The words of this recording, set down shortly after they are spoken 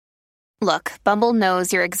Look, Bumble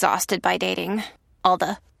knows you're exhausted by dating. All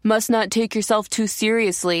the, must not take yourself too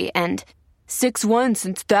seriously, and 6'1"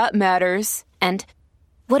 since that matters. And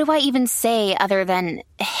what do I even say other than,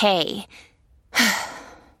 hey?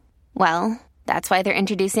 Well, that's why they're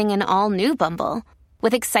introducing an all-new Bumble,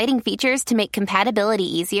 with exciting features to make compatibility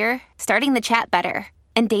easier, starting the chat better,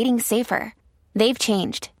 and dating safer. They've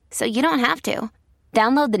changed, so you don't have to.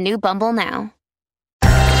 Download the new Bumble now.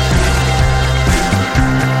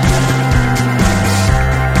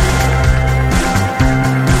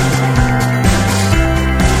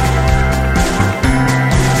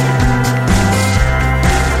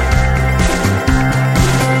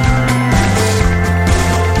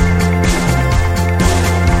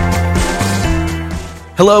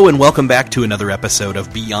 Hello and welcome back to another episode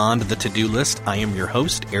of Beyond the To-Do List. I am your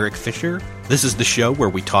host, Eric Fisher. This is the show where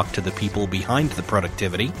we talk to the people behind the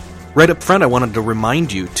productivity. Right up front, I wanted to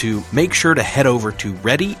remind you to make sure to head over to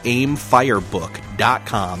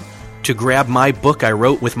ReadyAimFirebook.com to grab my book I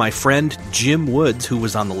wrote with my friend Jim Woods, who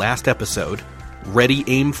was on the last episode, Ready,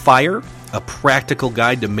 Aim, Fire, a practical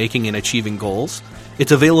guide to making and achieving goals.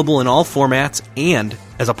 It's available in all formats, and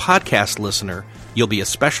as a podcast listener, you'll be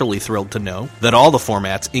especially thrilled to know that all the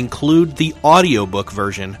formats include the audiobook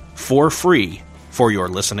version for free for your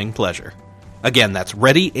listening pleasure. Again, that's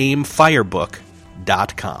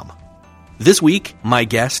ReadyAimFirebook.com. This week, my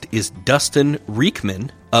guest is Dustin Riechman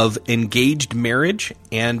of Engaged Marriage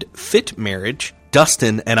and Fit Marriage.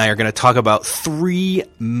 Dustin and I are going to talk about three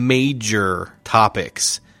major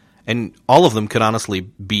topics, and all of them could honestly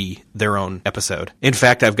be their own episode. In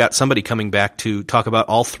fact, I've got somebody coming back to talk about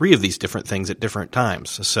all three of these different things at different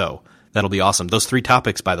times. So that'll be awesome. Those three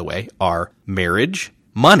topics, by the way, are marriage,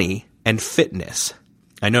 money, and fitness.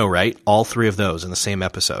 I know, right? All three of those in the same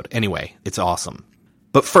episode. Anyway, it's awesome.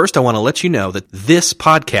 But first, I want to let you know that this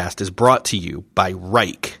podcast is brought to you by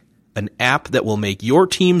Wrike, an app that will make your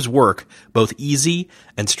team's work both easy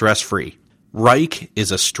and stress-free. Wrike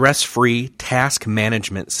is a stress-free task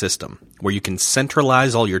management system where you can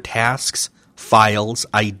centralize all your tasks, files,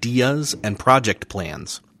 ideas, and project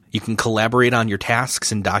plans. You can collaborate on your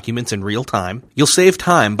tasks and documents in real time. You'll save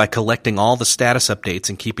time by collecting all the status updates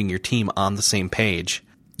and keeping your team on the same page.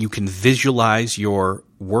 You can visualize your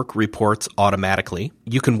work reports automatically.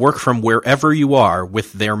 You can work from wherever you are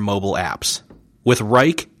with their mobile apps. With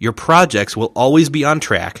Wrike, your projects will always be on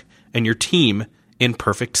track and your team in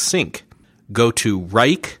perfect sync. Go to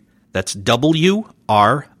Wrike, that's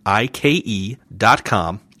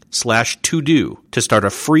WRIKE.com/to-do to start a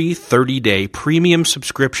free 30-day premium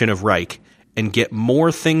subscription of Wrike and get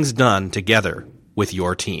more things done together with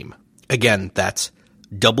your team. Again, that's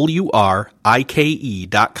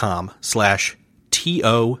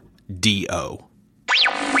WRIKE.com/TODO.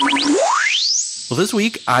 Well, this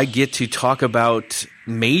week I get to talk about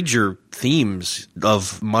major themes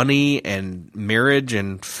of money and marriage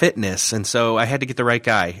and fitness, and so I had to get the right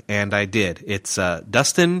guy, and I did. It's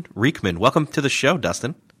Dustin Riechman. Welcome to the show,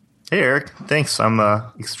 Dustin. Hey, Eric. Thanks. I'm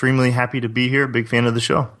extremely happy to be here. Big fan of the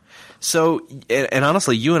show. So, and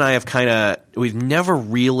honestly, you and I have we've never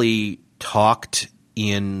really talked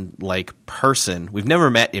in person. We've never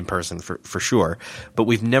met in person for sure, but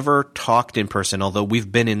we've never talked in person, although we've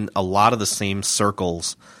been in a lot of the same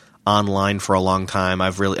circles online for a long time.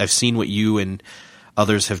 I've seen what you and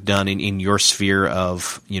others have done in your sphere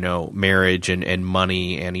of, marriage and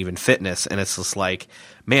money and even fitness. And it's just like,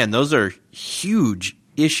 man, those are huge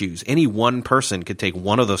issues. Any one person could take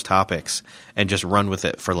one of those topics and just run with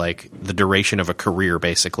it for the duration of a career,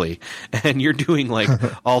 basically. And you're doing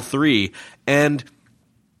all three. And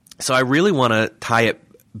so I really want to tie it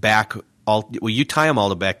back you tie them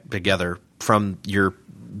all back together from your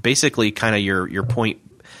basically kind of your point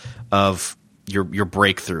of your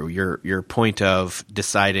breakthrough, your point of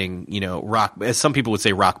deciding, as some people would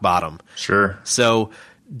say, rock bottom. Sure. So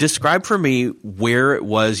describe for me where it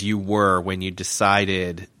was you were when you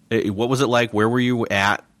decided. What was it like? Where were you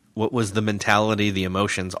at? What was the mentality, the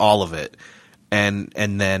emotions, all of it? And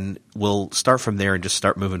then we'll start from there and just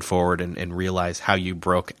start moving forward and realize how you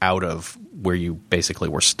broke out of where you basically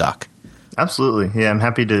were stuck. Absolutely. Yeah, I'm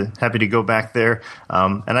happy to go back there.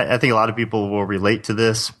 And I think a lot of people will relate to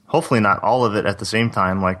this. Hopefully not all of it at the same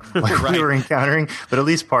time like right. We were encountering, but at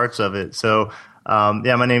least parts of it. So,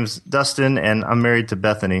 my name's Dustin, and I'm married to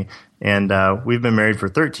Bethany. And we've been married for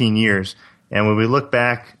 13 years. And when we look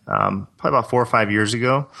back, probably about 4 or 5 years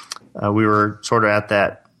ago, we were sort of at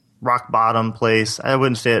that rock bottom place. I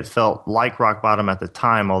wouldn't say it felt like rock bottom at the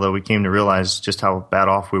time, although we came to realize just how bad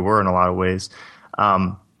off we were in a lot of ways.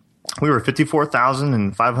 We were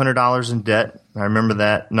 $54,500 in debt. I remember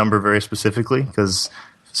that number very specifically because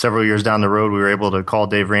several years down the road, we were able to call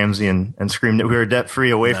Dave Ramsey and scream that we were debt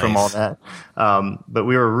free away from all that. But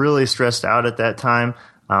we were really stressed out at that time.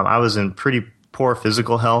 I was in pretty poor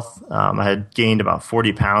physical health. I had gained about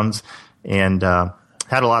 40 pounds and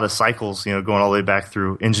had a lot of cycles, going all the way back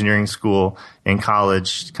through engineering school and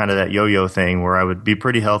college, kind of that yo-yo thing where I would be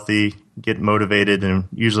pretty healthy, get motivated, and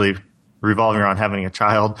usually revolving around having a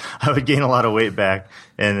child, I would gain a lot of weight back.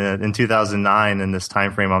 And in 2009, in this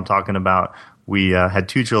time frame I'm talking about, we had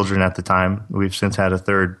 2 children at the time. We've since had a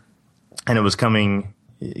third. And it was coming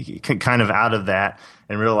kind of out of that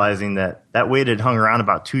and realizing that weight had hung around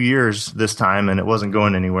about 2 years this time and it wasn't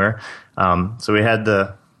going anywhere. So we had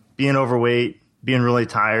the being overweight, being really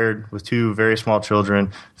tired with 2 very small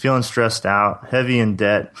children, feeling stressed out, heavy in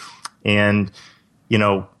debt, and,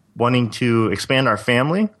 wanting to expand our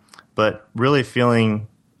family, but really feeling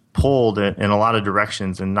pulled in a lot of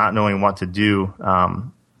directions and not knowing what to do.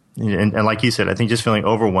 And like you said, I think just feeling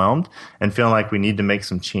overwhelmed and feeling like we need to make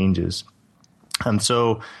some changes. And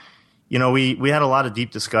so, we had a lot of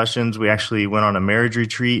deep discussions. We actually went on a marriage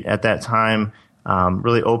retreat at that time,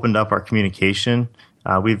 really opened up our communication.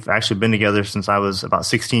 We've actually been together since I was about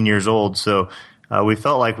 16 years old. So we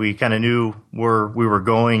felt like we kind of knew where we were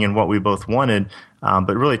going and what we both wanted,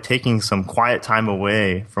 but really taking some quiet time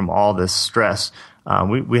away from all this stress.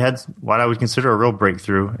 We had what I would consider a real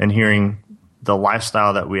breakthrough in hearing the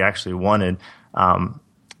lifestyle that we actually wanted. And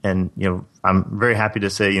I'm very happy to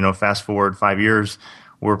say, fast forward 5 years,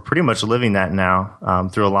 we're pretty much living that now,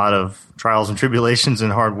 through a lot of trials and tribulations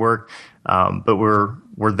and hard work. But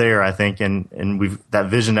we're there, I think, and we've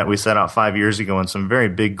that vision that we set out 5 years ago and some very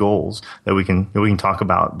big goals that we can talk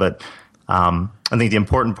about. But I think the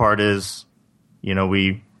important part is,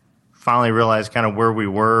 we finally realized kind of where we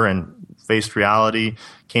were and faced reality,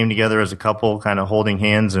 came together as a couple, kind of holding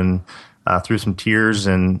hands and through some tears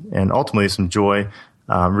and ultimately some joy,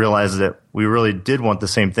 realized that we really did want the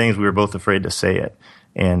same things. We were both afraid to say it.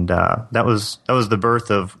 And that was the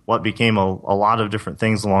birth of what became a lot of different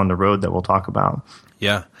things along the road that we'll talk about.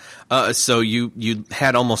 Yeah. So you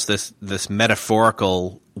had almost this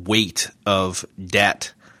metaphorical weight of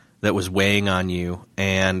debt that was weighing on you,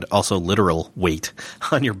 and also literal weight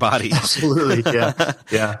on your body. Absolutely. Yeah.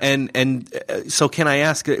 Yeah. And so can I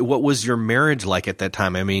ask, what was your marriage like at that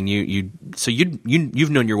time? I mean,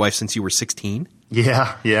 you've known your wife since you were 16?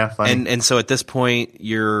 Yeah. Yeah. Funny. And so at this point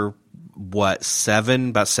you're about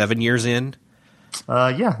 7 years in?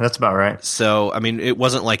 Yeah, that's about right. So, I mean, it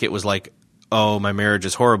wasn't like it was like, oh, my marriage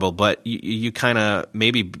is horrible, but you kind of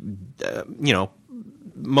maybe,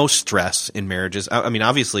 most stress in marriages. I mean,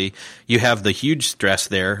 obviously you have the huge stress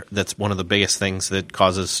there. That's one of the biggest things that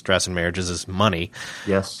causes stress in marriages is money.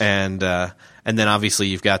 Yes. And then obviously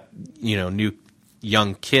you've got, new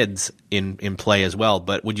young kids in play as well.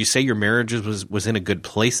 But would you say your marriage was in a good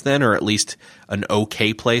place then, or at least an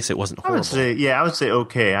okay place? It wasn't horrible. I would say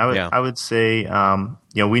okay. I would say,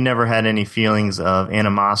 we never had any feelings of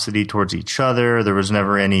animosity towards each other. There was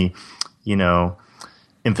never any,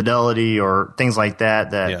 infidelity or things like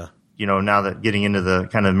that. Now that getting into the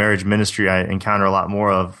kind of marriage ministry, I encounter a lot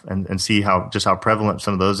more of and see how prevalent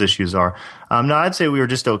some of those issues are. No, I'd say we were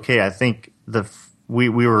just okay. I think we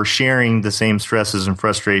were sharing the same stresses and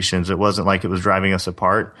frustrations. It wasn't like it was driving us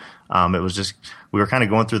apart. It was just we were kind of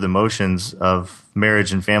going through the motions of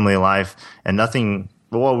marriage and family life, and nothing.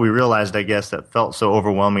 What we realized, I guess, that felt so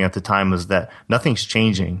overwhelming at the time was that nothing's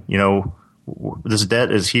changing. This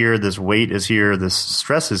debt is here, this weight is here, this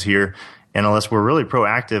stress is here, and unless we're really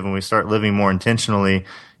proactive and we start living more intentionally,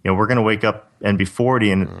 we're going to wake up and be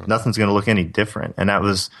 40 and nothing's going to look any different. And that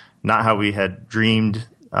was not how we had dreamed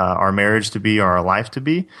our marriage to be or our life to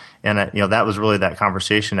be. And that was really that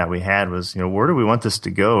conversation that we had was, where do we want this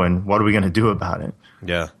to go and what are we going to do about it?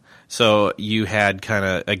 Yeah. So you had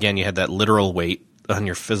you had that literal weight on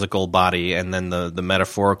your physical body, and then the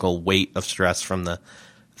metaphorical weight of stress from the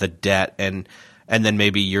debt, and then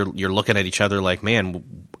maybe you're looking at each other like, man,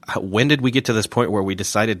 when did we get to this point where we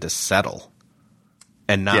decided to settle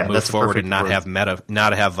and not move forward and not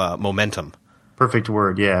have momentum? Perfect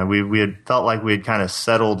word. Yeah, we had felt like we had kind of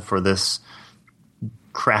settled for this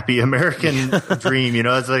crappy American dream.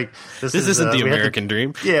 It's like this isn't the American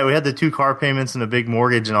dream. Yeah, we had the 2 car payments and a big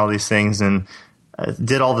mortgage and all these things, and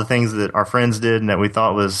did all the things that our friends did and that we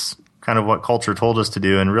thought was kind of what culture told us to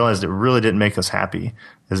do, and realized it really didn't make us happy.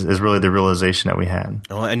 Is really the realization that we had.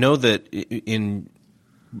 Well, I know that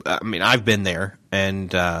I've been there,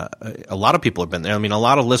 and a lot of people have been there. I mean, a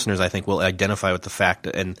lot of listeners, I think, will identify with the fact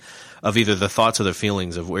of either the thoughts or the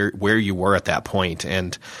feelings of where you were at that point.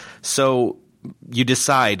 And so you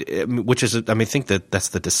decide, which is, I think that's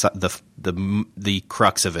the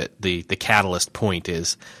crux of it. The catalyst point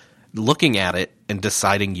is looking at it and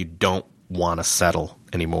deciding you don't want to settle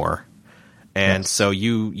anymore. And so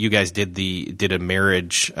you guys did a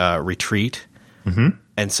marriage retreat. Mm-hmm.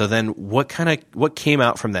 And so then what came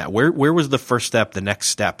out from that? Where was the first step, the next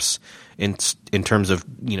steps in terms of,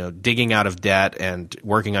 digging out of debt and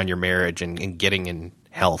working on your marriage and getting in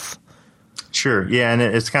health? Sure. Yeah. And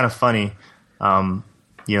it's kind of funny.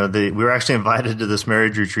 We were actually invited to this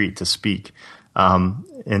marriage retreat to speak,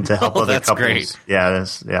 and to help other couples. Great. Yeah.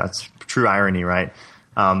 It's true irony, right?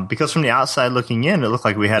 Because from the outside looking in, it looked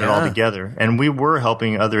like we had it all together, and we were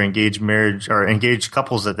helping other engaged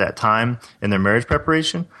couples at that time in their marriage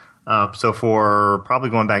preparation. So for probably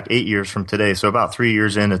going back 8 years from today, so about 3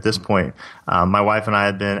 years in at this point, my wife and I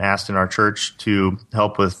had been asked in our church to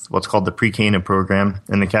help with what's called the Pre-Cana program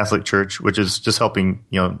in the Catholic Church, which is just helping,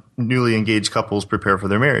 newly engaged couples prepare for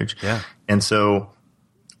their marriage. Yeah. And so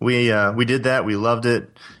we did that. We loved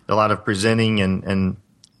it. A lot of presenting and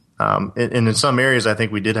in some areas, I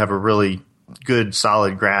think we did have a really good,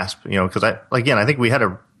 solid grasp, because I think we had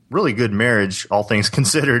a really good marriage, all things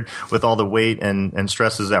considered, with all the weight and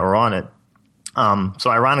stresses that were on it.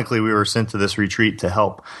 So ironically, we were sent to this retreat to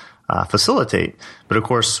help facilitate. But of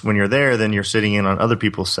course, when you're there, then you're sitting in on other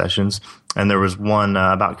people's sessions. And there was one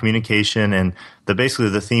about communication, and basically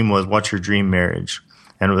the theme was, what's your dream marriage?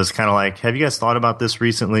 And it was kind of like, have you guys thought about this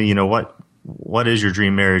recently? What is your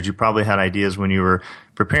dream marriage? You probably had ideas when you were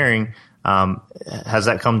preparing. Has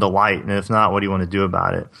that come to light? And if not, what do you want to do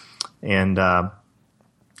about it? And,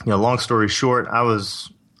 long story short,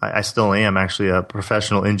 I still am actually a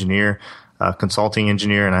professional engineer, consulting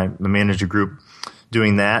engineer, and I manage a group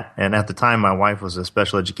doing that. And at the time, my wife was a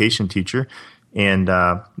special education teacher. And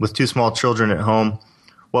with 2 small children at home,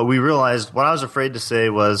 what I was afraid to say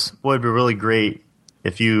was, boy, it'd be really great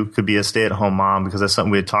if you could be a stay-at-home mom, because that's something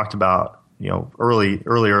we had talked about, early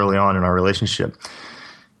on in our relationship.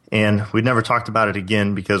 And we'd never talked about it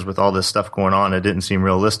again because with all this stuff going on, it didn't seem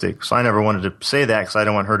realistic. So I never wanted to say that because I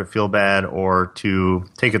didn't want her to feel bad or to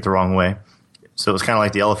take it the wrong way. So it was kind of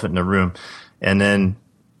like the elephant in the room. And then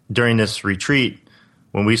during this retreat,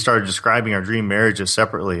 when we started describing our dream marriages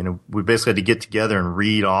separately, and we basically had to get together and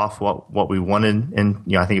read off what we wanted. And,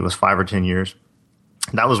 I think it was 5 or 10 years.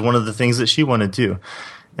 That was one of the things that she wanted too.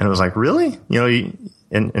 And it was like, really?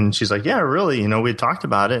 And she's like, yeah, really. We had talked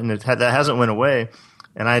about it, and that hasn't went away.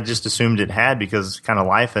 And I just assumed it had because kind of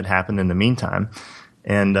life had happened in the meantime.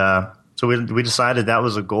 And so we decided that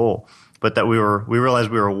was a goal, but that we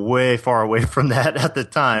realized we were way far away from that at the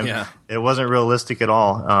time. Yeah. It wasn't realistic at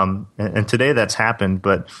all. And today that's happened.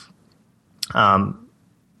 But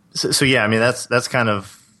so yeah, that's kind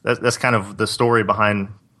of the story behind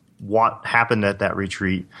what happened at that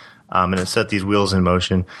retreat. And it set these wheels in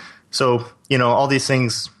motion. So, all these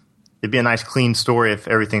things, it'd be a nice clean story if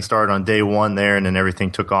everything started on day one there and then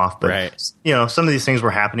everything took off. But, right. Some of these things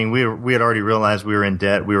were happening. We had already realized we were in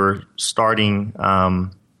debt. We were starting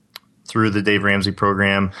through the Dave Ramsey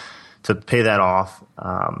program to pay that off.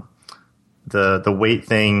 The weight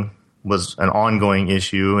thing was an ongoing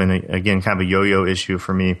issue, and again, kind of a yo-yo issue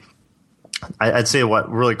for me. I'd say what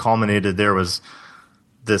really culminated there was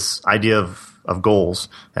this idea of goals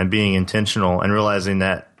and being intentional and realizing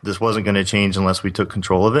that this wasn't going to change unless we took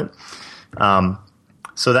control of it.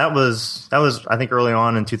 So that was, I think, early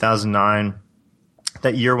on in 2009.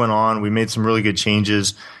 That year went on. We made some really good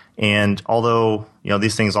changes. And although,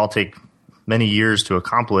 these things all take many years to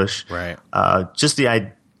accomplish, right.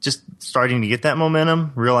 Just starting to get that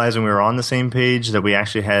momentum, realizing we were on the same page, that we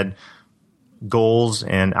actually had goals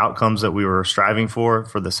and outcomes that we were striving for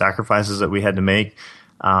the sacrifices that we had to make,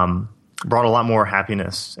 brought a lot more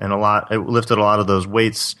happiness and it lifted a lot of those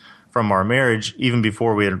weights from our marriage even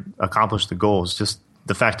before we had accomplished the goals. Just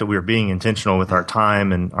the fact that we were being intentional with our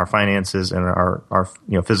time and our finances and our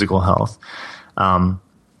physical health. And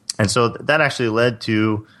so that actually led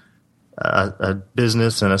to a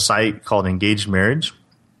business and a site called Engaged Marriage.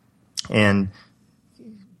 And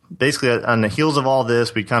basically on the heels of all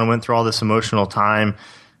this, we kind of went through all this emotional time.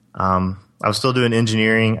 I was still doing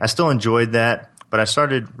engineering. I still enjoyed that. But I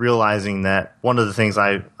started realizing that one of the things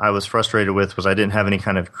I was frustrated with was I didn't have any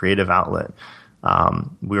kind of creative outlet.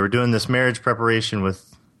 We were doing this marriage preparation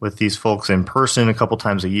with these folks in person a couple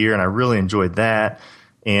times a year, and I really enjoyed that.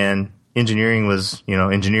 And engineering was,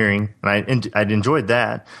 engineering, and I'd enjoyed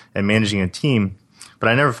that and managing a team. But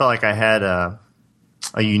I never felt like I had a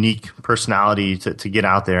unique personality to get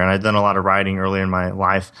out there. And I'd done a lot of writing earlier in my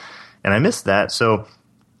life, and I missed that. So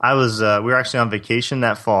we were actually on vacation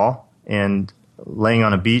that fall, and laying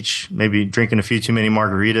on a beach, maybe drinking a few too many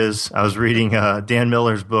margaritas. I was reading Dan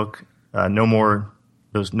Miller's book, No More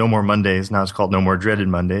Mondays. Now it's called No More Dreaded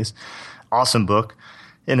Mondays. Awesome book.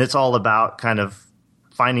 And it's all about kind of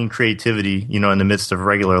finding creativity, in the midst of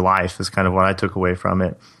regular life is kind of what I took away from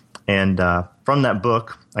it. And from that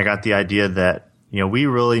book, I got the idea that, we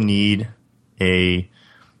really need a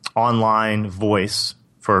online voice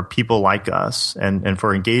for people like us and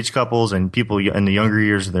for engaged couples and people in the younger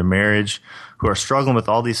years of their marriage who are struggling with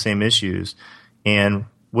all these same issues. And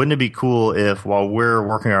wouldn't it be cool if while we're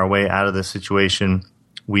working our way out of this situation,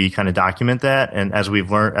 we kind of document that? And as we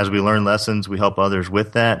learn lessons, we help others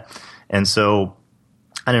with that. And so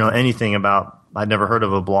I don't know anything about, I'd never heard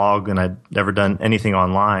of a blog and I'd never done anything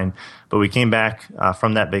online, but we came back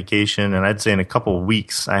from that vacation, and I'd say in a couple of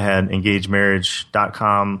weeks I had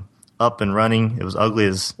engagedmarriage.com up and running. It was ugly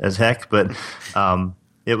as heck, but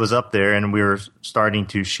it was up there, and we were starting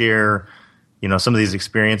to share, some of these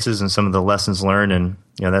experiences and some of the lessons learned. And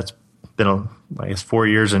that's been, 4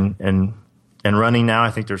 years and running now.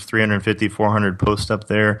 I think there's 350, 400 posts up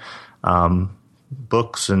there,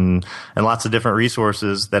 books and lots of different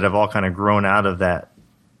resources that have all kind of grown out of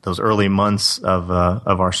those early months of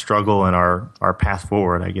our struggle and our path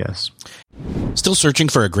forward, I guess. Still searching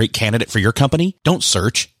for a great candidate for your company? Don't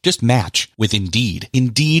search, just match with Indeed.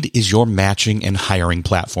 Indeed is your matching and hiring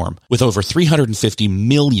platform with over 350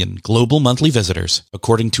 million global monthly visitors,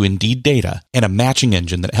 according to Indeed data, and a matching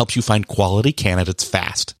engine that helps you find quality candidates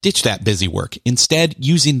fast. Ditch that busy work. Instead,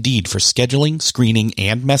 use Indeed for scheduling, screening,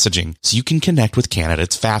 and messaging so you can connect with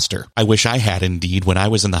candidates faster. I wish I had Indeed when I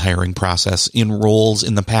was in the hiring process in roles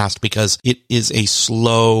in the past, because it is a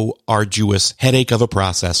slow, arduous headache of a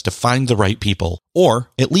process to find the right people,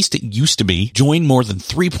 or at least it used to be. Join more than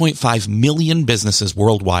 3.5 million businesses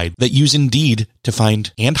worldwide that use Indeed to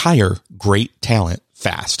find and hire great talent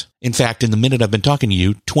fast. In fact, in the minute I've been talking to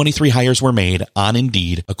you, 23 hires were made on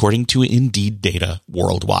Indeed, according to Indeed data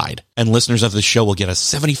worldwide. And listeners of the show will get a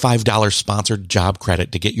 $75 sponsored job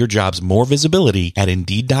credit to get your jobs more visibility at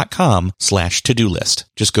Indeed.com/to-do list.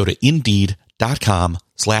 Just go to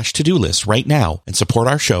Indeed.com/to-do list right now and support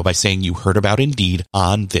our show by saying you heard about Indeed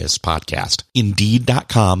on this podcast.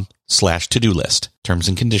 Indeed.com/to-do list. Terms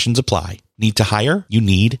and conditions apply. Need to hire? You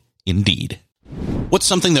need Indeed. What's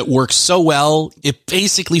something that works so well, it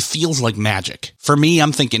basically feels like magic? For me,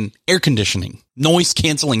 I'm thinking air conditioning, noise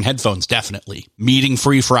canceling headphones, definitely. Meeting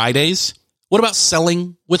free Fridays? What about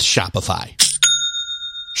selling with Shopify?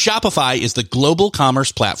 Shopify is the global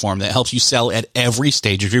commerce platform that helps you sell at every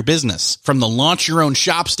stage of your business. From the launch your own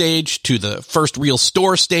shop stage to the first real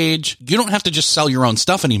store stage, you don't have to just sell your own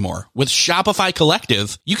stuff anymore. With Shopify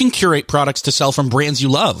Collective, you can curate products to sell from brands you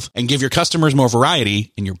love and give your customers more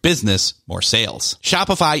variety and your business more sales.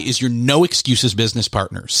 Shopify is your no excuses business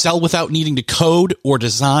partner. Sell without needing to code or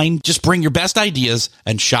design. Just bring your best ideas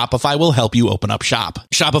and Shopify will help you open up shop.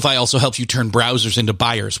 Shopify also helps you turn browsers into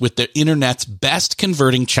buyers with the internet's best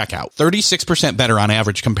converting checkout, 36% better on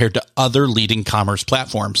average compared to other leading commerce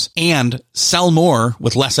platforms, and sell more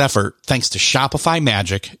with less effort thanks to Shopify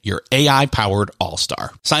Magic, your AI-powered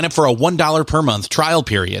all-star. Sign up for a $1 per month trial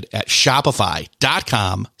period at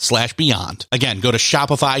shopify.com/beyond. Again, go to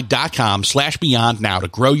shopify.com/beyond now to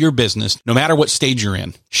grow your business no matter what stage you're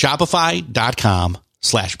in.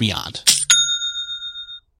 Shopify.com/beyond.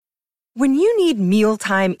 When you need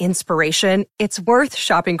mealtime inspiration, it's worth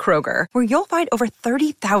shopping Kroger, where you'll find over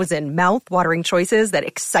 30,000 mouth-watering choices that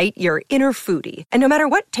excite your inner foodie. And no matter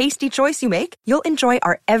what tasty choice you make, you'll enjoy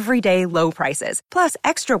our everyday low prices, plus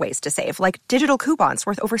extra ways to save, like digital coupons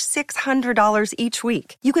worth over $600 each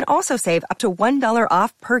week. You can also save up to $1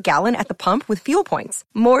 off per gallon at the pump with fuel points.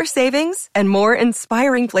 More savings and more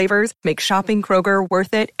inspiring flavors make shopping Kroger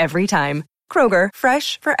worth it every time. Kroger,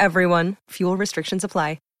 fresh for everyone. Fuel restrictions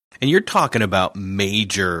apply. And you're talking about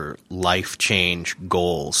major life change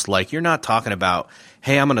goals. Like, you're not talking about,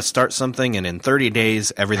 hey, I'm going to start something and in 30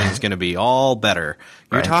 days, everything's going to be all better.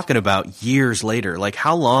 You're talking about years later. Like,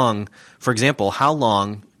 how long, for example, how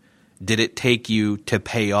long did it take you to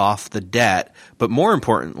pay off the debt? But more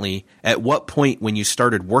importantly, at what point when you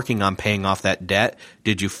started working on paying off that debt,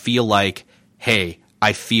 did you feel like, hey,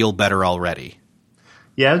 I feel better already?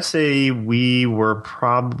 Yeah, I'd say we were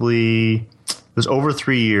probably... It was over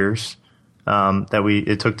 3 years that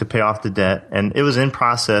it took to pay off the debt, and it was in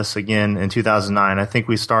process again in 2009. I think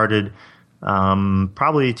we started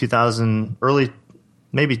probably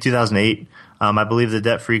 2008. I believe the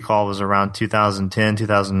debt-free call was around late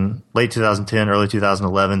 2010, early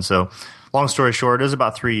 2011. So, long story short, it was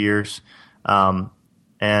about 3 years, and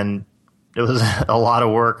it was a lot of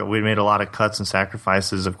work. We made a lot of cuts and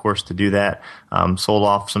sacrifices, of course, to do that. Sold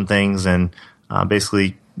off some things and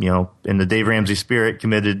basically, in the Dave Ramsey spirit,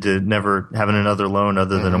 committed to never having another loan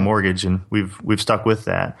other than a mortgage, and we've stuck with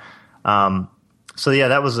that. So yeah,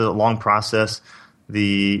 that was a long process.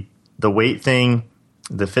 The weight thing,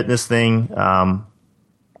 the fitness thing,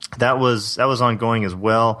 that was ongoing as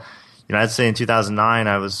well. I'd say in 2009,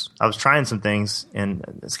 I was trying some things, and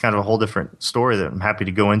it's kind of a whole different story that I'm happy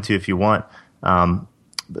to go into if you want.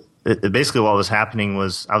 Basically what was happening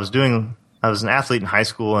was I was an athlete in high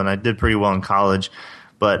school, and I did pretty well in college,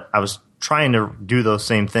 but I was trying to do those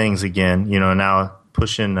same things again, now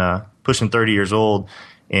pushing 30 years old,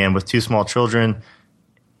 and with 2 small children,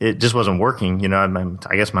 it just wasn't working.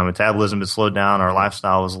 I guess my metabolism had slowed down. Our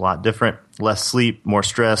lifestyle was a lot different, less sleep, more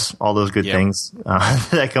stress, all those good things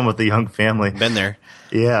that come with a young family. Been there.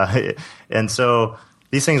 Yeah. And so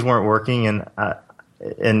these things weren't working, and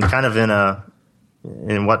kind of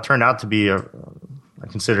in what turned out to be I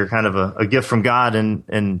consider kind of a gift from God.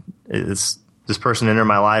 And it's this person entered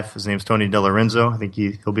my life. His name's Tony DeLorenzo. I think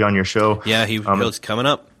he'll be on your show. Yeah. He's coming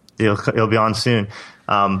up. He'll be on soon.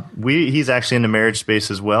 He's actually in the marriage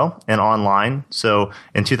space as well and online. So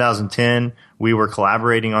in 2010, we were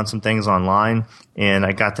collaborating on some things online, and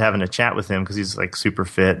I got to having a chat with him because he's like super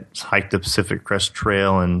fit, hiked the Pacific Crest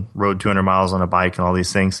Trail and rode 200 miles on a bike and all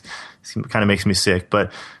these things. It kind of makes me sick,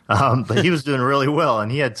 but he was doing really well,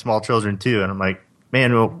 and he had small children too. And I'm like,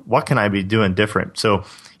 man, well, what can I be doing different? So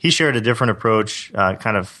he shared a different approach,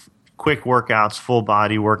 kind of quick workouts, full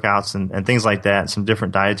body workouts, and things like that. Some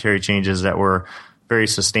different dietary changes that were very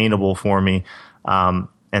sustainable for me.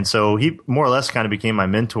 And so he more or less kind of became my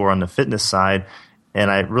mentor on the fitness side. And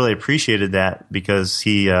I really appreciated that because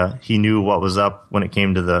he knew what was up when it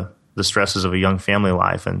came to the stresses of a young family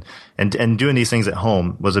life, and doing these things at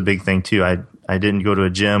home was a big thing too. I didn't go to a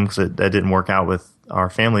gym because that didn't work out with our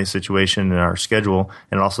family situation and our schedule,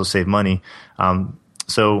 and it also saved money.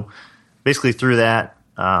 So basically through that,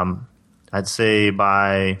 I'd say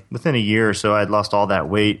within a year or so, I'd lost all that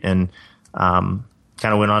weight, and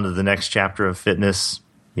kind of went on to the next chapter of fitness,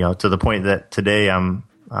 to the point that today I'm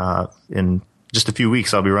in just a few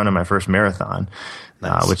weeks I'll be running my first marathon.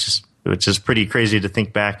 Nice. Which is pretty crazy to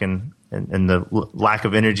think back and the lack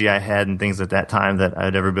of energy I had and things at that time that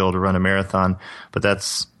I'd ever be able to run a marathon. But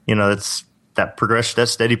that's that progression, that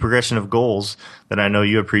steady progression of goals that I know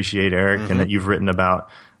you appreciate, Eric, and that you've written about.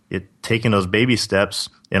 Taking those baby steps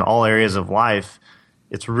in all areas of life.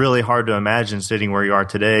 It's really hard to imagine sitting where you are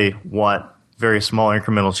today what very small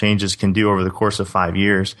incremental changes can do over the course of 5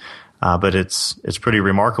 years. But it's pretty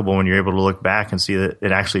remarkable when you're able to look back and see that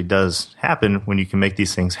it actually does happen when you can make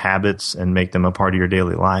these things habits and make them a part of your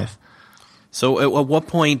daily life. So at what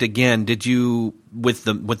point, again, did you, with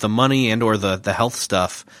the money and or the health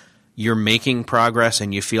stuff, you're making progress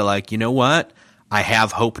and you feel like, you know what, I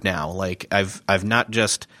have hope now. Like I've not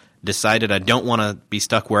just decided I don't want to be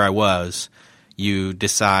stuck where I was. You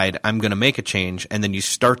decide I'm going to make a change, and then you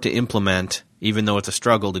start to implement, even though it's a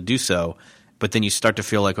struggle to do so. But then you start to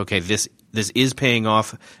feel like, okay, this is paying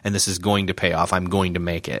off, and this is going to pay off. I'm going to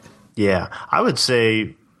make it. Yeah, I would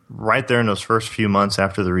say right there in those first few months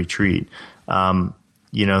after the retreat, so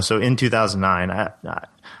in 2009,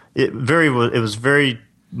 it was very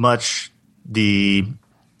much the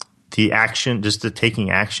action, just the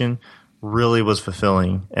taking action, really was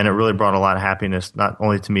fulfilling, and it really brought a lot of happiness, not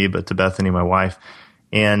only to me but to Bethany, my wife.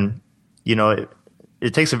 And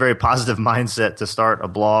it takes a very positive mindset to start a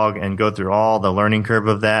blog and go through all the learning curve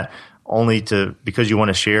of that, because you want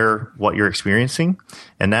to share what you're experiencing.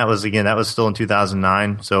 And that was still in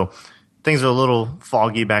 2009. So things are a little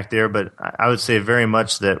foggy back there, but I would say very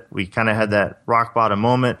much that we kind of had that rock bottom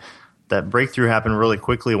moment. That breakthrough happened really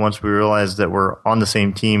quickly once we realized that we're on the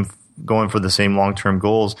same team, going for the same long-term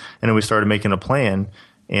goals. And then we started making a plan.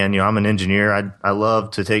 And, I'm an engineer. I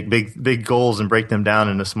love to take big goals and break them down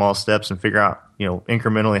into small steps and figure out,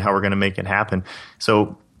 incrementally how we're going to make it happen.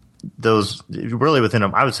 So those really within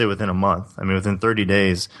a month, within 30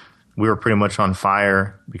 days, we were pretty much on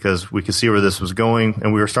fire because we could see where this was going,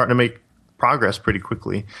 and we were starting to make progress pretty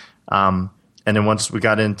quickly. And then once we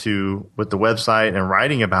got into with the website and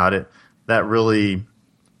writing about it, that really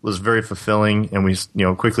was very fulfilling. And we,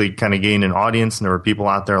 quickly kind of gained an audience, and there were people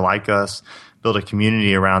out there like us, built a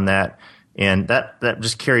community around that. And that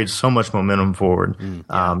just carried so much momentum forward. It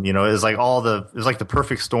was like it was like the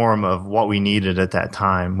perfect storm of what we needed at that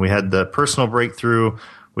time. We had the personal breakthrough.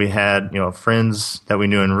 We had, friends that we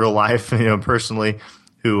knew in real life, personally,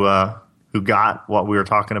 who got what we were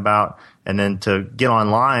talking about. And then to get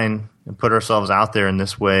online and put ourselves out there in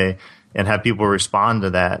this way and have people respond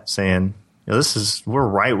to that saying, we're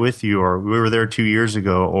right with you, or we were there 2 years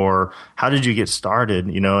ago, or how did you get started,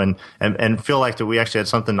 and feel like that we actually had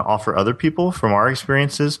something to offer other people from our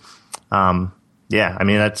experiences. We've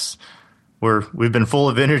been full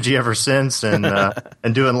of energy ever since, and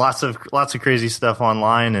and doing lots of crazy stuff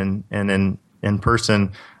online and in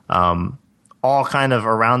person, all kind of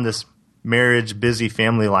around this marriage, busy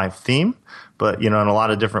family life theme, but in a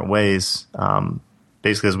lot of different ways.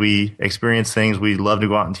 Basically, as we experience things, we love to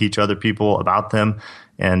go out and teach other people about them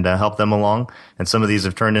and help them along. And some of these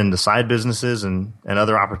have turned into side businesses and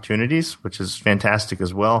other opportunities, which is fantastic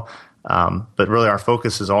as well. But really, our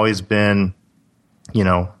focus has always been,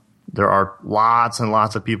 there are lots and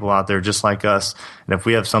lots of people out there just like us. And if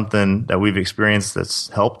we have something that we've experienced that's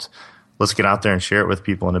helped, let's get out there and share it with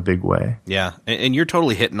people in a big way. Yeah. And you're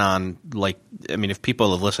totally hitting on, if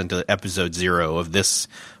people have listened to episode 0 of this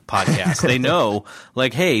podcast, they know,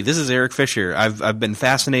 hey, this is Eric Fisher. I've been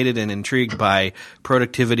fascinated and intrigued by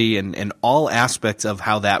productivity and all aspects of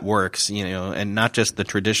how that works, and not just the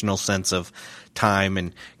traditional sense of time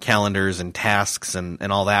and calendars and tasks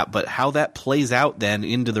and all that, but how that plays out then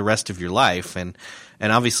into the rest of your life. And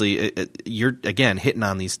obviously you're, again, hitting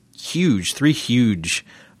on these three huge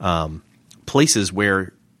places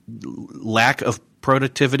where lack of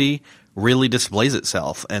productivity really displays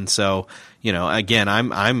itself. And so, again,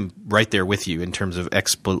 I'm right there with you in terms of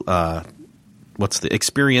what's the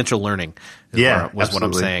experiential learning was what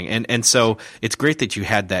I'm saying. And so it's great that you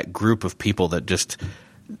had that group of people that just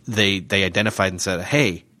they identified and said,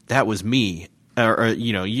 hey, that was me. Or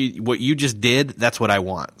what you just did, that's what I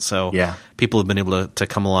want. So people have been able to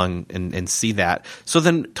come along and see that. So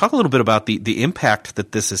then talk a little bit about the impact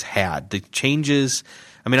that this has had, the changes.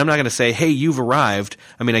 I mean, I'm not going to say, hey, you've arrived.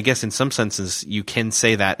 I mean, I guess in some senses you can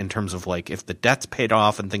say that in terms of if the debt's paid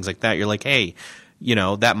off and things like that, you're like, hey,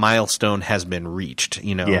 that milestone has been reached,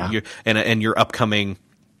 and your upcoming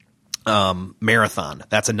marathon,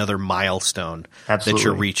 that's another milestone that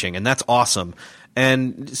you're reaching. And that's awesome.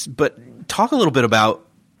 But talk a little bit about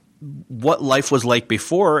what life was like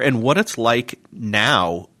before and what it's like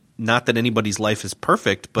now. Not that anybody's life is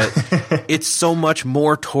perfect, but it's so much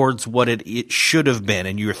more towards what it should have been,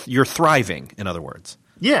 and you're thriving, in other words.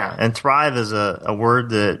 Yeah, and thrive is a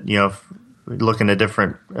word that, looking at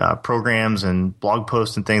different programs and blog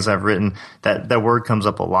posts and things I've written, that word comes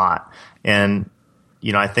up a lot. And,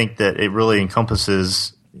 I think that it really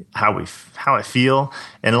encompasses how I feel.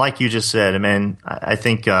 And like you just said, I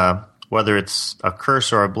think whether it's a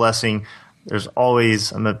curse or a blessing, there's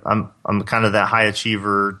always I'm kind of that high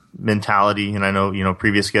achiever mentality, and I know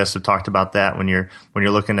previous guests have talked about that when you're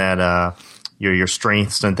looking at your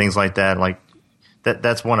strengths and things like that.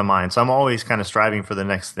 That's one of mine. So I'm always kind of striving for the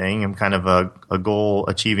next thing. I'm kind of a goal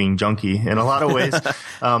achieving junkie in a lot of ways.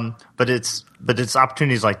 But it's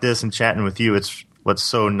opportunities like this and chatting with you. It's what's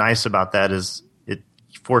so nice about that is it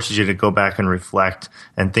forces you to go back and reflect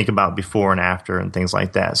and think about before and after and things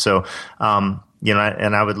like that. So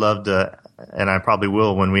and I would love to. And I probably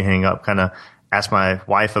will when we hang up, kind of ask my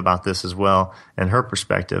wife about this as well and her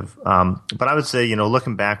perspective. But I would say,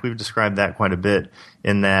 looking back, we've described that quite a bit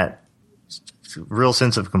in that real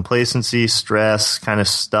sense of complacency, stress, kind of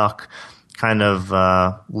stuck, kind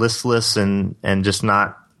of listless, and just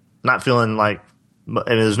not feeling like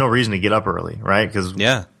there's no reason to get up early, right? Because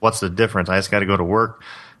what's the difference? I just got to go to work,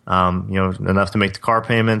 enough to make the car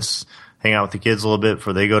payments, hang out with the kids a little bit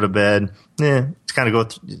before they go to bed.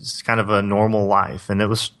 It's kind of a normal life, and it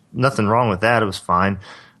was nothing wrong with that. It was fine.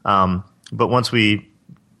 But once we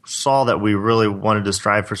saw that we really wanted to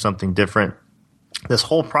strive for something different, this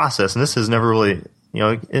whole process, and this has never really,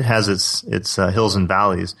 it has its hills and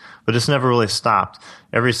valleys, but it's never really stopped.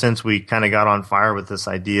 Ever since we kind of got on fire with this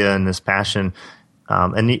idea and this passion,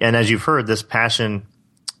 and as you've heard, this passion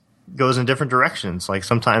goes in different directions. Like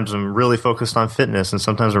sometimes I'm really focused on fitness, and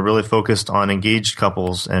sometimes I'm really focused on engaged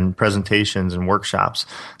couples and presentations and workshops.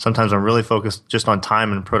 Sometimes I'm really focused just on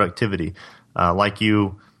time and productivity. Like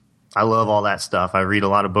you, I love all that stuff. I read a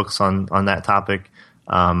lot of books on that topic.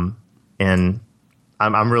 And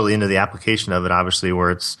I'm really into the application of it, obviously,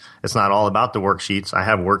 where it's not all about the worksheets. I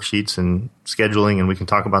have worksheets and scheduling, and we can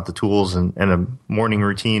talk about the tools and a morning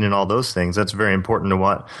routine and all those things. That's very important to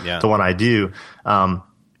what I do.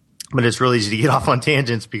 But it's really easy to get off on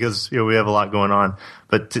tangents because we have a lot going on.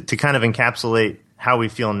 But to kind of encapsulate how we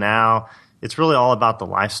feel now, it's really all about the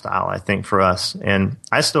lifestyle, I think, for us. And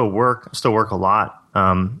I still work a lot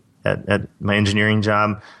at my engineering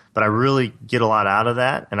job, but I really get a lot out of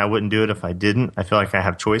that, and I wouldn't do it if I didn't. I feel like I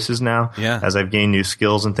have choices now as I've gained new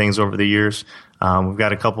skills and things over the years. We've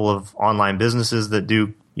got a couple of online businesses that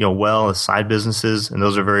do well as side businesses, and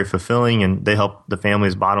those are very fulfilling, and they help the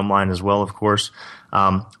family's bottom line as well, of course.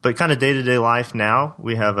 But kind of day-to-day life now,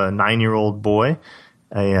 we have a 9-year-old boy,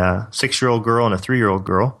 a 6-year-old girl, and a 3-year-old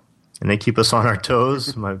girl, and they keep us on our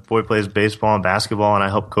toes. My boy plays baseball and basketball, and I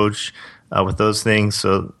help coach with those things.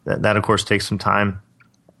 So that of course takes some time.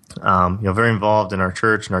 Very involved in our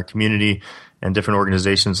church and our community and different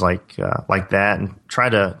organizations like that, and try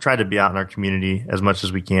to be out in our community as much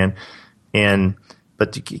as we can.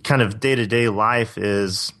 But the kind of day-to-day life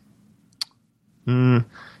is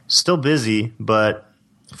still busy, but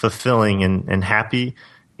fulfilling and happy.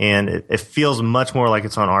 And it feels much more like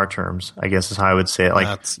it's on our terms, I guess is how I would say it. Like,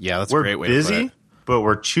 that's a we're great way busy, to put it. but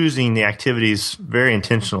we're choosing the activities very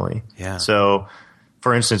intentionally. Yeah. So,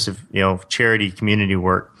 for instance, if charity community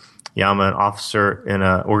work, I'm an officer in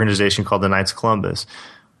an organization called the Knights of Columbus.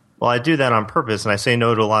 Well, I do that on purpose, and I say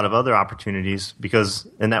no to a lot of other opportunities because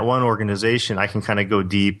in that one organization, I can kind of go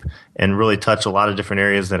deep and really touch a lot of different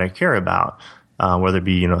areas that I care about, whether it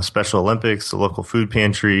be Special Olympics, the local food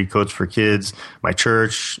pantry, Coats for Kids, my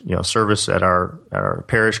church, service at our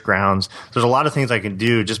parish grounds. There's a lot of things I can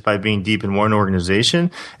do just by being deep in one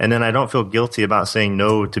organization, and then I don't feel guilty about saying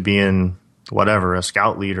no to being whatever, a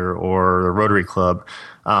scout leader or a Rotary Club.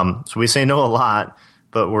 So we say no a lot,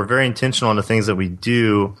 but we're very intentional on the things that we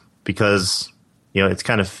do because, it's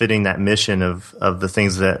kind of fitting that mission of the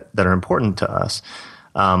things that are important to us.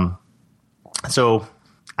 So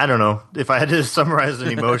I don't know if I had to summarize an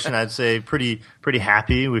emotion, I'd say pretty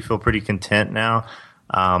happy. We feel pretty content now.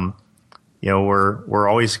 We're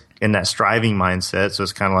always in that striving mindset. So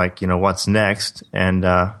it's kind of like, what's next? And,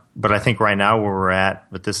 but I think right now where we're at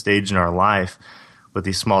this stage in our life with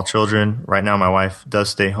these small children, right now my wife does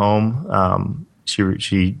stay home.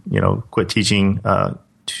 She quit teaching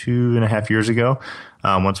 2.5 years ago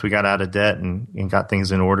once we got out of debt and got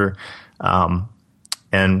things in order.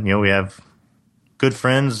 And we have good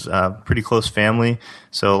friends, pretty close family.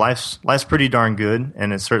 So life's pretty darn good,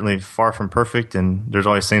 and it's certainly far from perfect, and there's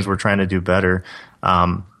always things we're trying to do better.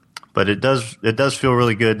 But it does feel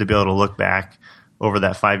really good to be able to look back over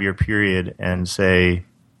that 5-year period and say,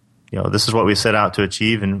 this is what we set out to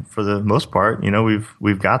achieve, and for the most part,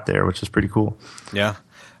 we've got there, which is pretty cool. Yeah.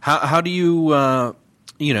 How do you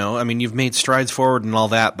you've made strides forward and all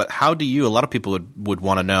that, but how do you? A lot of people would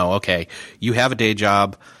want to know. Okay, you have a day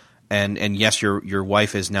job, and yes, your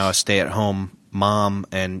wife is now a stay-at-home mom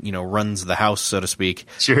and runs the house, so to speak.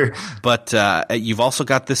 Sure. But you've also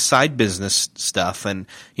got this side business stuff, and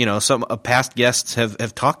some past guests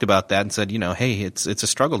have talked about that and said, hey, it's a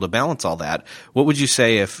struggle to balance all that. What would you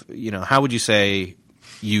say how would you say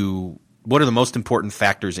what are the most important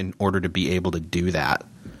factors in order to be able to do that?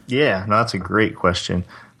 Yeah, no, that's a great question.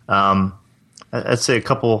 I'd say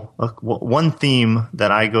one theme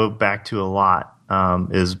that I go back to a lot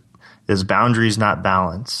is boundaries, not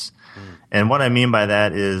balance. And what I mean by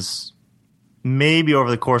that is maybe over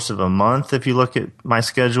the course of a month, if you look at my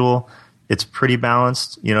schedule, it's pretty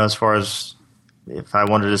balanced, as far as if I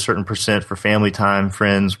wanted a certain percent for family time,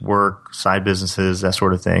 friends, work, side businesses, that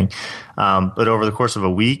sort of thing. But over the course of a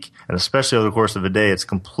week, and especially over the course of a day, it's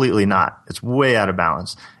completely not. It's way out of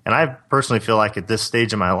balance. And I personally feel like at this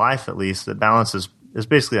stage of my life, at least, that balance is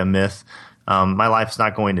basically a myth. My life's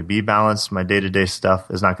not going to be balanced. My day-to-day stuff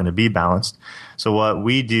is not going to be balanced. So what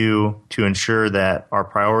we do to ensure that our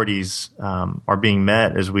priorities are being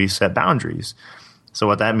met is we set boundaries. So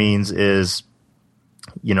what that means is,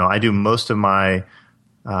 I do most of my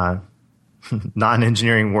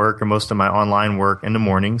non-engineering work or most of my online work in the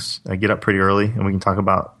mornings. I get up pretty early, and we can talk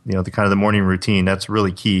about the morning routine. That's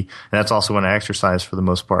really key, and that's also when I exercise for the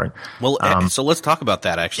most part. Well, so let's talk about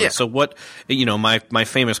that actually. Yeah. So what my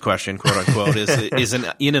famous question, quote unquote, is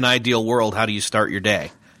in an ideal world, how do you start your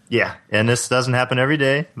day? Yeah, and this doesn't happen every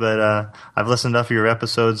day, but I've listened to enough of your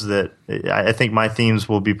episodes that I think my themes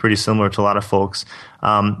will be pretty similar to a lot of folks.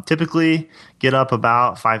 Typically, get up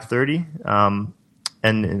about 5:30,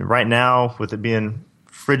 and right now, with it being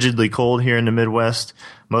frigidly cold here in the Midwest,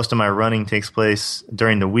 most of my running takes place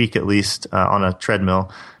during the week, at least on a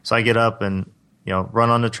treadmill. So I get up and run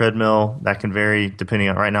on the treadmill. That can vary depending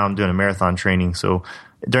on. Right now, I'm doing a marathon training, so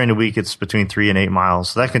during the week, it's between 3 and 8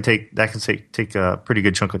 miles. So that can take a pretty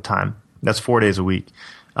good chunk of time. That's 4 days a week.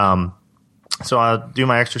 So I'll do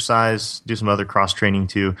my exercise, do some other cross training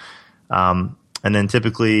too, and then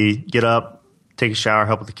typically get up, take a shower,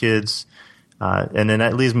 help with the kids, and then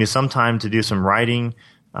that leaves me some time to do some writing,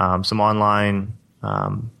 some online,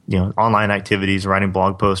 online activities, writing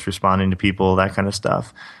blog posts, responding to people, that kind of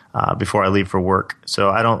stuff, before I leave for work.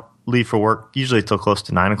 So I don't leave for work usually till close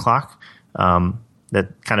to 9 o'clock.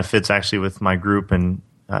 That kind of fits actually with my group and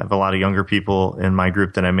I have a lot of younger people in my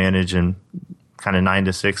group that I manage, and kind of 9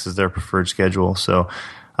 to 6 is their preferred schedule. So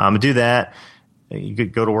I do that. You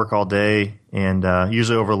could go to work all day, and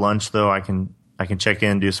usually over lunch, though, I can check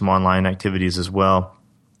in, do some online activities as well.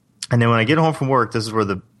 And then when I get home from work, this is where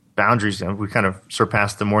the boundaries, we kind of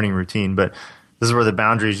surpassed the morning routine, but this is where the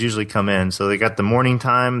boundaries usually come in. So they got the morning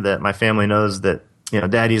time that my family knows that,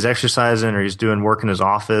 Daddy's exercising or he's doing work in his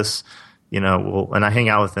office, and I hang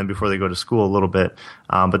out with them before they go to school a little bit.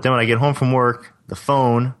 But then when I get home from work, the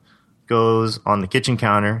phone goes on the kitchen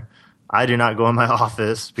counter. I do not go in my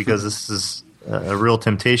office because this is a real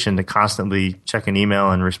temptation to constantly check an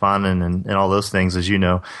email and responding and all those things, as you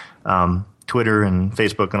know, Twitter and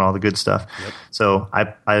Facebook and all the good stuff. Yep. So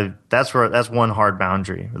that's one hard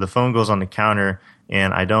boundary. The phone goes on the counter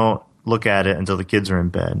and I don't look at it until the kids are in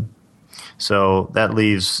bed. So that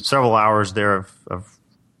leaves several hours there of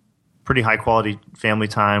pretty high quality family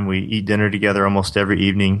time. We eat dinner together almost every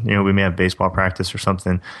evening. We may have baseball practice or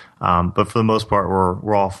something. But for the most part,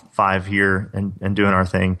 we're all 5 here and doing our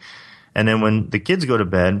thing. And then when the kids go to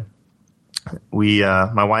bed,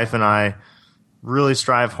 my wife and I really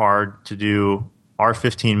strive hard to do our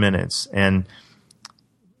 15 minutes. And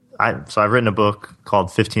I've written a book called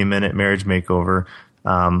 15-Minute Marriage Makeover.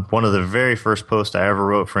 One of the very first posts I ever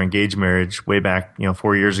wrote for Engaged Marriage way back,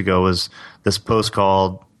 4 years ago was this post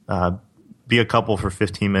called Be a Couple for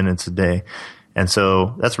 15 Minutes a Day. And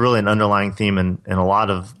so that's really an underlying theme in a lot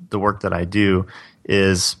of the work that I do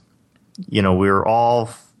is, we're all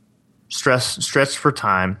stretched for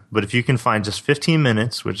time, but if you can find just 15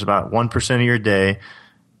 minutes, which is about 1% of your day,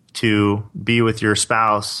 to be with your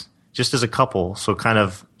spouse just as a couple, so kind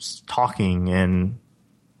of talking and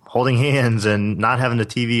holding hands and not having the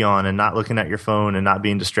TV on and not looking at your phone and not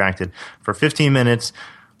being distracted. For 15 minutes,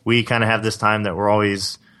 we kind of have this time that we're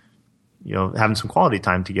always having some quality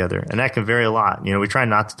time together, and that can vary a lot. We try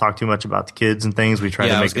not to talk too much about the kids and things. We try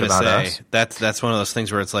to make it about us. That's one of those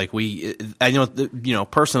things where it's like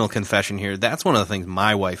personal confession here. That's one of the things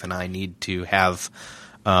my wife and I need to have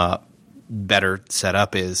better set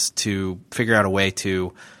up is to figure out a way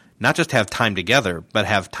to not just have time together, but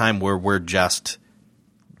have time where we're just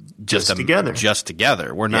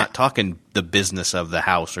together. We're not talking the business of the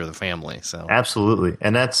house or the family. So absolutely,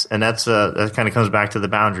 and that kind of comes back to the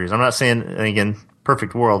boundaries. I'm not saying, again,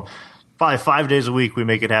 perfect world. 5 days a week we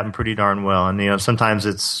make it happen pretty darn well, and sometimes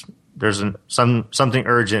there's something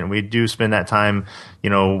urgent. We do spend that time,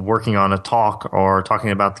 working on a talk or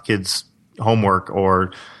talking about the kids' homework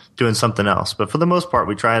or doing something else. But for the most part,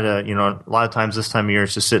 we try to, a lot of times this time of year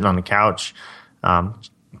it's just sitting on the couch,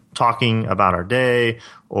 talking about our day,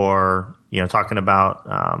 or talking about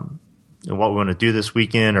what we want to do this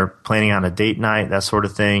weekend, or planning on a date night, that sort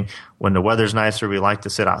of thing. When the weather's nicer, we like to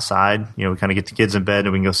sit outside. We kind of get the kids in bed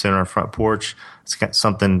and we can go sit on our front porch. It's got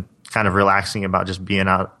something kind of relaxing about just being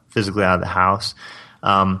physically out of the house.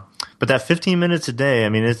 But that 15 minutes a day,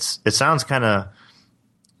 it sounds kind of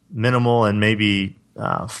minimal and maybe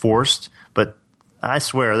forced, but I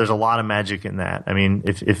swear there's a lot of magic in that.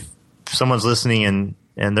 If someone's listening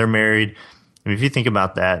and they're married, if you think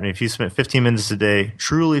about that, if you spent 15 minutes a day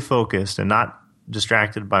truly focused and not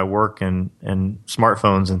distracted by work and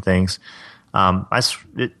smartphones and things,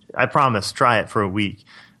 I promise, try it for a week.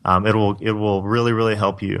 It will really, really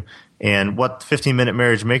help you. And what the 15-Minute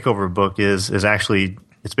Marriage Makeover book is actually,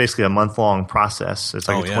 it's basically a month-long process. It's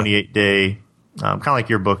like a 28-day, kind of like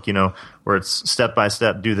your book, where it's step by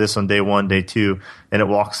step, do this on day 1, day 2, and it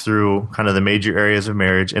walks through kind of the major areas of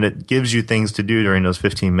marriage, and it gives you things to do during those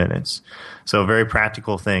 15 minutes. So very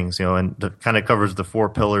practical things, and it kind of covers the 4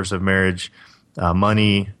 pillars of marriage: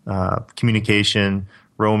 money, communication,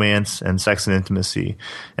 romance, and sex and intimacy.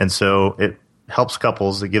 And so it helps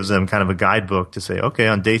couples. It gives them kind of a guidebook to say, okay,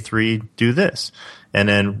 on day 3, do this. And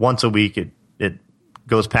then once a week, it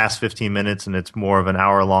goes past 15 minutes and it's more of an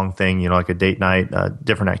hour-long thing, like a date night,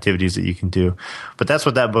 different activities that you can do. But that's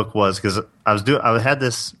what that book was, because I had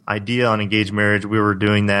this idea on Engaged Marriage. We were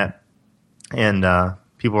doing that, and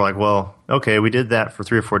people were like, well, okay, we did that for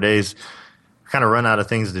 3 or 4 days. Kind of run out of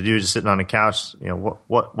things to do just sitting on the couch.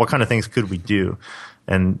 What kind of things could we do?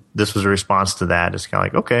 And this was a response to that. It's kind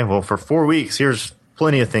of like, okay, well, for 4 weeks, here's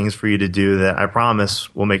plenty of things for you to do that I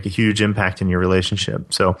promise will make a huge impact in your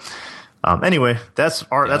relationship. So anyway, that's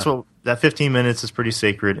what that 15 minutes is pretty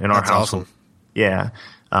sacred in our house. Awesome. Yeah.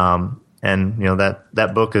 And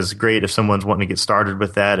that book is great if someone's wanting to get started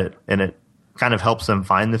with that. It kind of helps them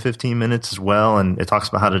find the 15 minutes as well. And it talks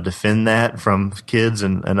about how to defend that from kids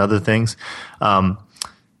and other things. But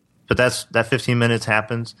that 15 minutes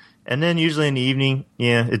happens. And then usually in the evening,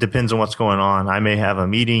 it depends on what's going on. I may have a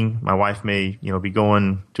meeting. My wife may, be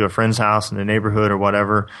going to a friend's house in the neighborhood or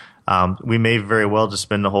whatever. We may very well just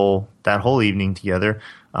spend that whole evening together.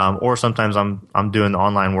 Or sometimes I'm doing the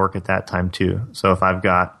online work at that time too. So if I've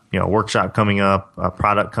got, a workshop coming up, a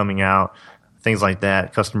product coming out, things like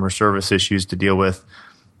that, customer service issues to deal with,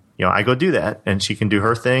 I go do that, and she can do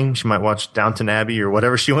her thing. She might watch Downton Abbey or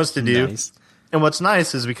whatever she wants to do. Nice. And what's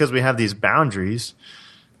nice is because we have these boundaries,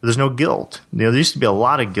 there's no guilt. There used to be a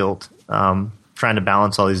lot of guilt trying to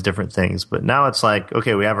balance all these different things. But now it's like,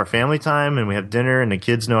 okay, we have our family time and we have dinner, and the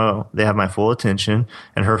kids know they have my full attention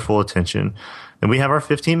and her full attention. And we have our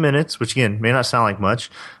 15 minutes, which again may not sound like much,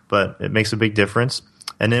 but it makes a big difference.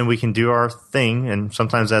 And then we can do our thing, and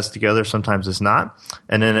sometimes that's together, sometimes it's not.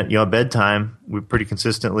 And then at bedtime, we pretty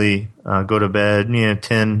consistently go to bed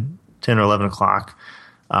 10 or 11 o'clock.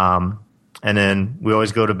 And then we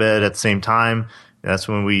always go to bed at the same time. That's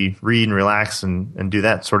when we read and relax and do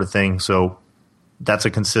that sort of thing. So that's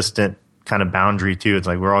a consistent kind of boundary too. It's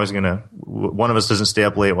like we're always one of us doesn't stay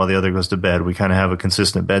up late while the other goes to bed. We kind of have a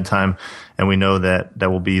consistent bedtime, and we know that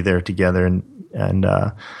we'll be there together. And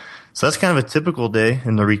so that's kind of a typical day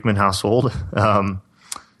in the Reekman household. And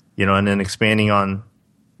then expanding on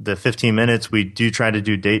the 15 minutes, we do try to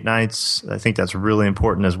do date nights. I think that's really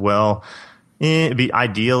important as well. It'd be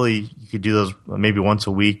ideally you could do those maybe once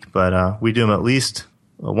a week, but we do them at least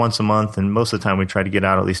once a month, and most of the time we try to get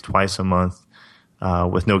out at least twice a month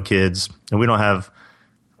with no kids. And we don't have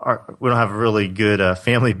really good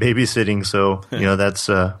family babysitting, so that's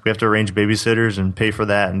we have to arrange babysitters and pay for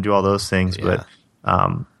that and do all those things. Yeah.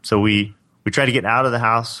 But so we try to get out of the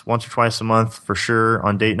house once or twice a month for sure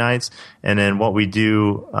on date nights. And then what we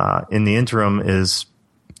do in the interim is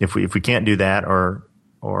if we can't do that or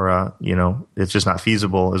it's just not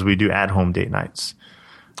feasible, is we do at-home date nights.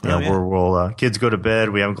 Where we'll kids go to bed,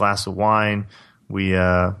 we have a glass of wine, we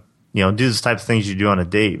do this type of things you do on a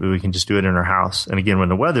date, but we can just do it in our house. And again, when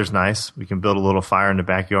the weather's nice, we can build a little fire in the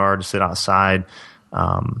backyard to sit outside,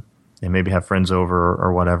 and maybe have friends over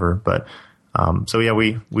or whatever. But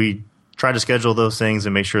we try to schedule those things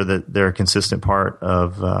and make sure that they're a consistent part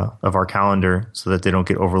of our calendar so that they don't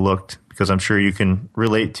get overlooked. Because I'm sure you can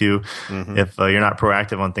relate to if you're not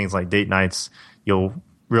proactive on things like date nights, you'll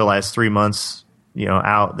realize 3 months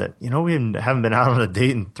out that we haven't been out on a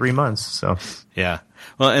date in 3 months. So yeah,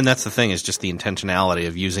 well, and that's the thing, is just the intentionality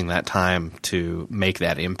of using that time to make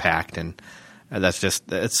that impact, and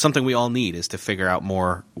it's something we all need, is to figure out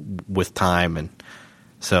more with time. And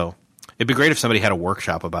so it'd be great if somebody had a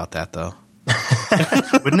workshop about that, though.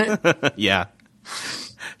 Wouldn't it? Yeah.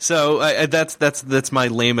 So that's my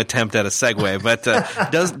lame attempt at a segue, but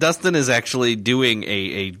Dustin is actually doing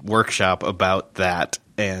a workshop about that,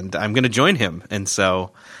 and I'm going to join him. And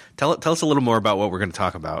so tell us a little more about what we're going to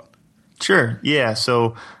talk about. Sure. Yeah.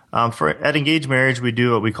 So at Engaged Marriage, we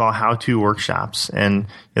do what we call how-to workshops, and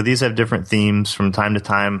these have different themes from time to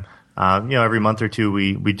time. Every month or two,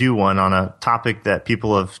 we do one on a topic that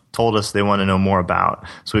people have told us they want to know more about.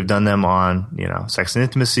 So we've done them on, sex and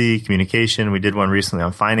intimacy, communication. We did one recently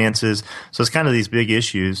on finances. So it's kind of these big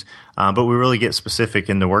issues, but we really get specific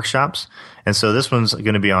in the workshops. And so this one's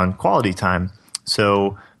going to be on quality time.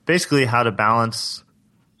 So basically how to balance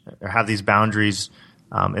or have these boundaries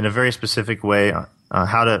in a very specific way,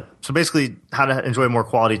 how to enjoy more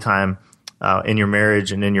quality time in your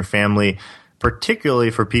marriage and in your family,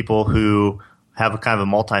 particularly for people who have a kind of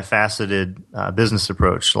a multifaceted business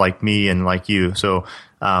approach like me and like you. So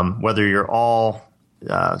whether you're all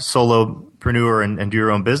solopreneur and do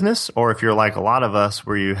your own business, or if you're like a lot of us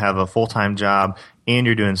where you have a full-time job and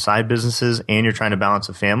you're doing side businesses and you're trying to balance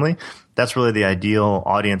a family, that's really the ideal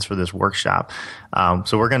audience for this workshop.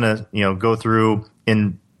 So we're going to go through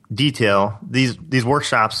in detail. These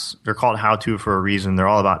workshops, they're called how-to for a reason. They're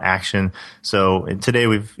all about action. So today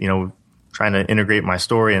we've trying to integrate my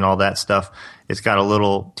story and all that stuff. It's got a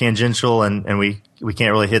little tangential, and we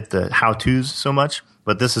can't really hit the how-tos so much,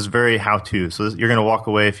 but this is very how-to. So you're going to walk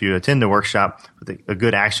away, if you attend the workshop, with a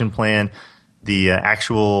good action plan, the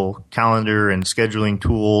actual calendar and scheduling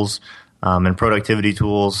tools and productivity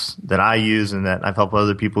tools that I use and that I've helped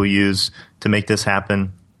other people use to make this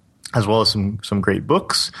happen, as well as some great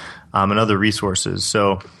books and other resources.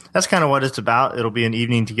 So that's kind of what it's about. It'll be an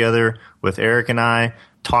evening together with Eric and I,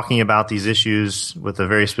 talking about these issues with a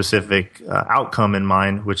very specific outcome in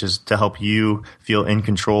mind, which is to help you feel in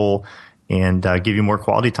control and give you more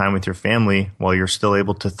quality time with your family while you're still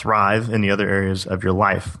able to thrive in the other areas of your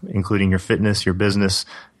life, including your fitness, your business,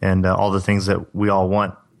 and all the things that we all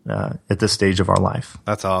want at this stage of our life.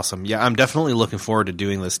 That's awesome. Yeah, I'm definitely looking forward to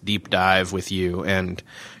doing this deep dive with you and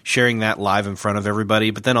sharing that live in front of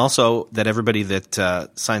everybody, but then also that everybody that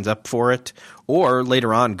signs up for it or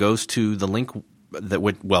later on goes to the link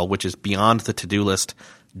which is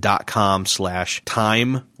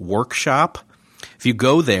beyondthetodolist.com/time workshop. If you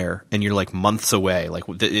go there and you're like months away, like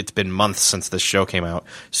it's been months since this show came out,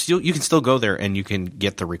 you can still go there and you can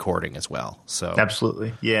get the recording as well. So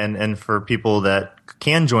absolutely. Yeah. And for people that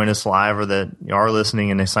can join us live or that are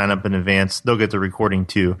listening and they sign up in advance, they'll get the recording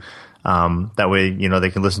too. That way,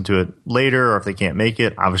 they can listen to it later, or if they can't make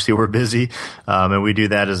it, obviously we're busy. And we do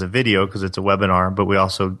that as a video because it's a webinar, but we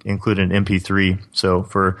also include an MP3. So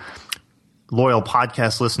for loyal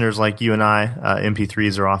podcast listeners like you and I,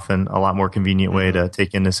 MP3s are often a lot more convenient way to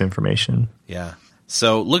take in this information. Yeah.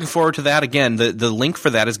 So looking forward to that. Again, the link for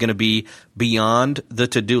that is going to be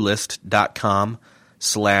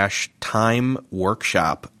beyondthetodolist.com/time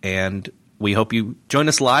workshop. And we hope you join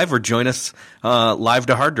us live or join us live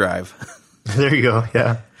to hard drive. There you go.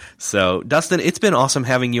 Yeah. So, Dustin, it's been awesome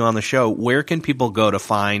having you on the show. Where can people go to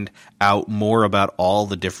find out more about all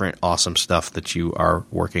the different awesome stuff that you are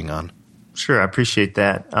working on? Sure. I appreciate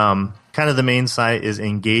that. Kind of the main site is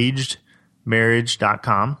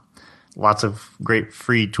engagedmarriage.com. Lots of great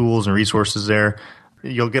free tools and resources there.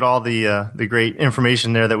 You'll get all the great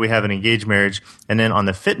information there that we have in Engaged Marriage. And then on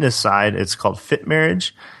the fitness side, it's called Fit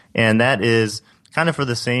Marriage. And that is kind of for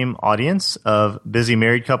the same audience of busy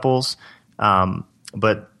married couples,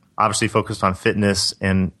 but obviously focused on fitness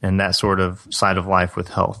and that sort of side of life with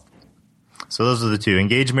health. So those are the two,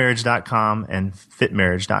 engagedmarriage.com and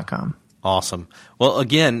fitmarriage.com. Awesome. Well,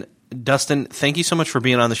 again, Dustin, thank you so much for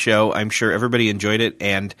being on the show. I'm sure everybody enjoyed it,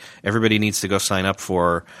 and everybody needs to go sign up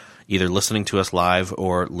for either listening to us live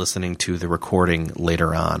or listening to the recording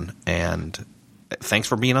later on. And thanks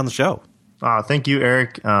for being on the show. Thank you,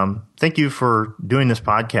 Eric. Thank you for doing this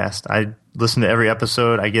podcast. I listen to every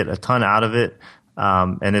episode. I get a ton out of it.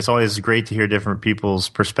 And it's always great to hear different people's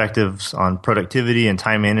perspectives on productivity and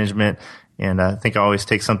time management. And I think I always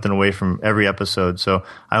take something away from every episode. So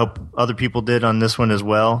I hope other people did on this one as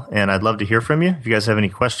well. And I'd love to hear from you. If you guys have any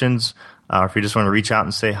questions, or if you just want to reach out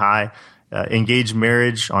and say hi, Engaged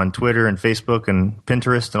Marriage on Twitter and Facebook and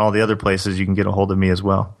Pinterest and all the other places, you can get a hold of me as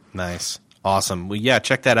well. Nice. Awesome. Well, yeah,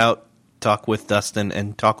 check that out. Talk with Dustin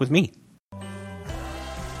and talk with me.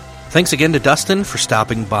 Thanks again to Dustin for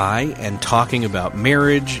stopping by and talking about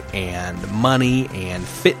marriage and money and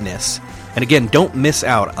fitness. And again, don't miss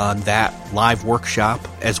out on that live workshop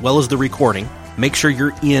as well as the recording. Make sure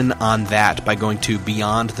you're in on that by going to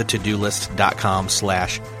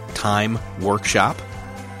beyondthetodolist.com/time workshop.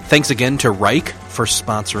 Thanks again to Reich for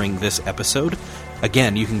sponsoring this episode.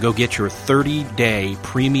 Again, you can go get your 30-day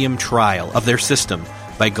premium trial of their system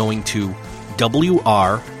by going to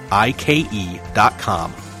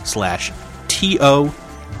wrike.com/TODO.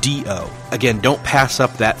 Again, don't pass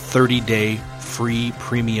up that 30-day free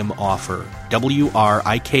premium offer.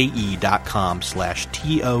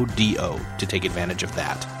 wrike.com/TODO to take advantage of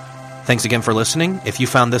that. Thanks again for listening. If you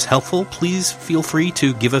found this helpful, please feel free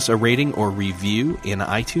to give us a rating or review in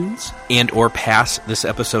iTunes and or pass this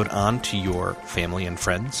episode on to your family and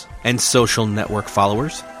friends and social network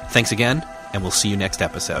followers. Thanks again, and we'll see you next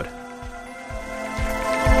episode.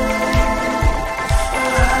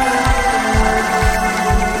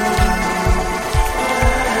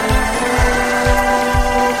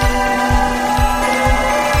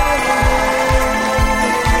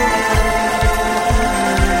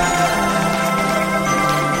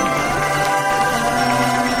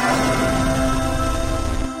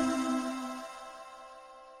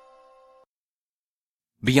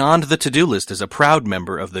 Beyond the To-Do List is a proud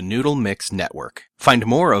member of the Noodle Mix Network. Find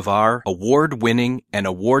more of our award-winning and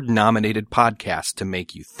award-nominated podcasts to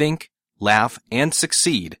make you think, laugh, and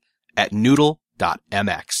succeed at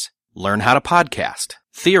noodle.mx. Learn how to podcast.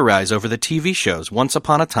 Theorize over the TV shows Once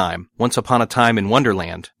Upon a Time in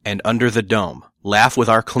Wonderland, and Under the Dome. Laugh with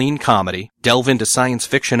our clean comedy, delve into science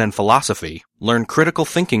fiction and philosophy, learn critical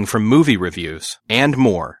thinking from movie reviews, and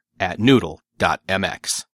more at noodle.mx.